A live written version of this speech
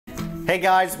Hey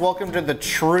guys, welcome to the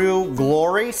TRU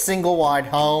Glory single wide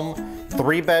home.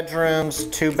 3 bedrooms,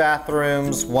 2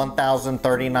 bathrooms,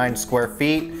 1,039 square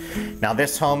feet. Now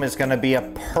this home is going to be a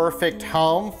perfect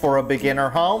home for a beginner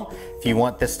home. If you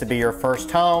want this to be your first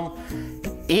home,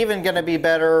 even going to be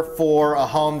better for a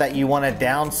home that you want to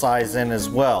downsize in as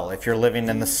well. If you're living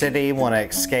in the city, want to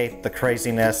escape the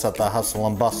craziness of the hustle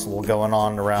and bustle going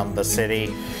on around the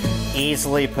city,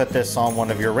 easily put this on one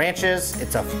of your ranches.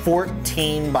 It's a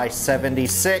 14 by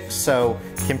 76, so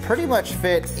can pretty much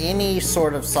fit any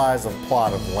sort of size of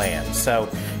plot of land. So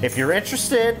if you're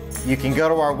interested, you can go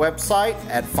to our website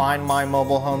at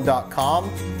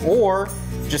findmymobilehome.com or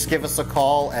just give us a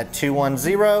call at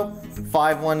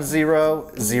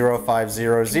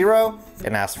 210-510-0500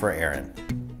 and ask for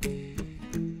Aaron.